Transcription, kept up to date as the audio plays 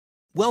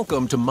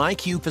Welcome to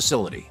myQ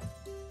facility.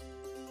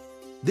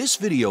 This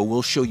video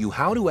will show you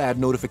how to add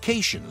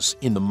notifications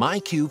in the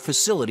myQ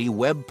facility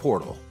web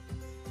portal.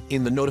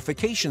 In the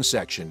notification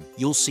section,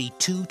 you'll see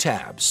two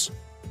tabs.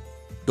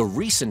 The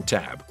Recent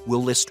tab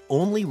will list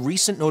only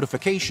recent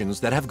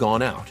notifications that have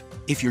gone out.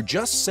 If you're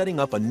just setting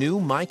up a new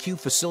myQ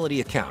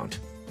facility account,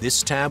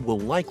 this tab will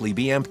likely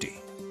be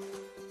empty.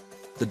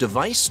 The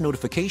Device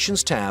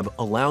Notifications tab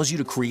allows you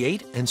to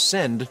create and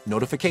send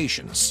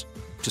notifications.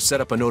 To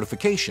set up a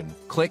notification,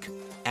 click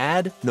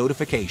Add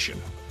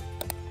Notification.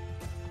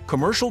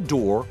 Commercial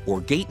door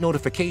or gate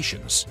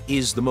notifications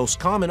is the most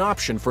common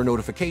option for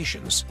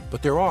notifications,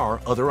 but there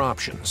are other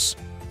options.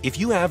 If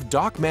you have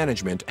dock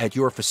management at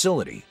your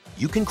facility,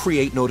 you can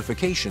create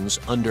notifications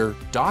under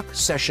Dock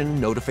Session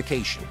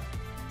Notification.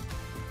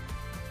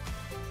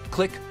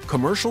 Click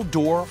Commercial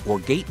Door or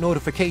Gate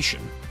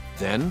Notification,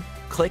 then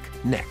click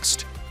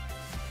Next.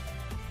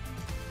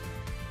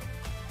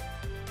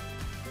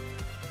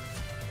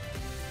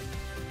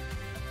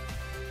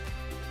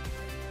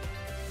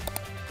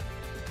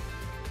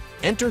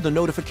 Enter the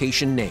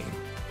notification name.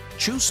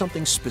 Choose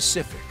something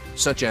specific,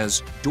 such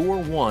as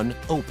Door 1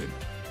 Open.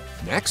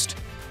 Next,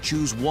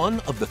 choose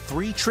one of the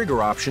three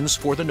trigger options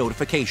for the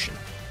notification.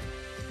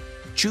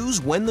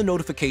 Choose when the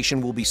notification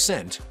will be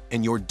sent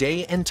and your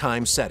day and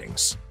time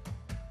settings.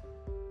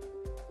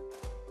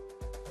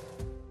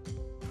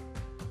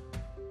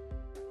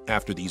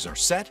 After these are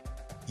set,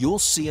 you'll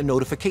see a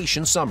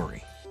notification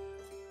summary.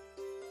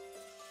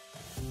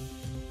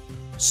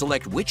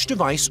 Select which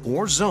device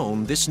or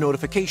zone this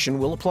notification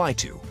will apply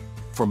to.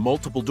 For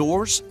multiple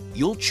doors,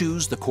 you'll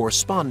choose the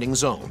corresponding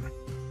zone.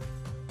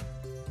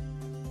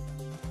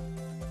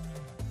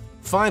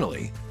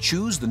 Finally,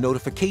 choose the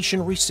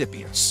notification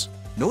recipients.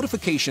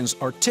 Notifications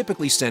are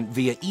typically sent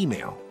via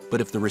email,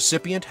 but if the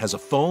recipient has a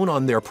phone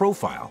on their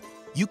profile,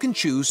 you can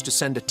choose to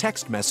send a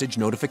text message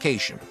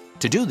notification.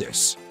 To do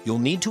this, you'll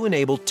need to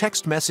enable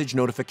text message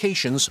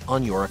notifications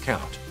on your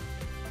account.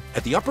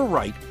 At the upper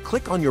right,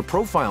 click on your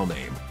profile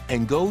name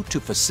and go to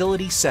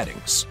Facility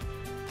Settings.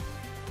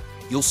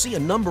 You'll see a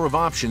number of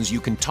options you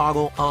can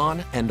toggle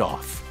on and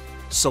off.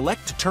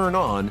 Select to turn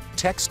on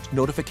text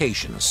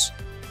notifications.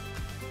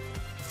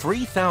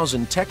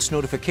 3,000 text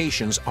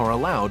notifications are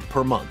allowed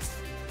per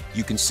month.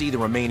 You can see the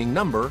remaining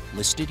number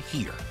listed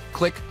here.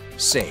 Click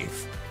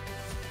Save.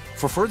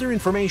 For further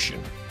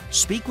information,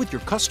 speak with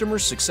your Customer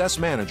Success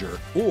Manager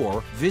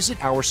or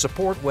visit our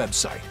support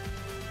website.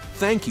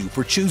 Thank you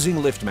for choosing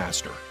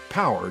LiftMaster,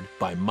 powered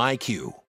by myQ.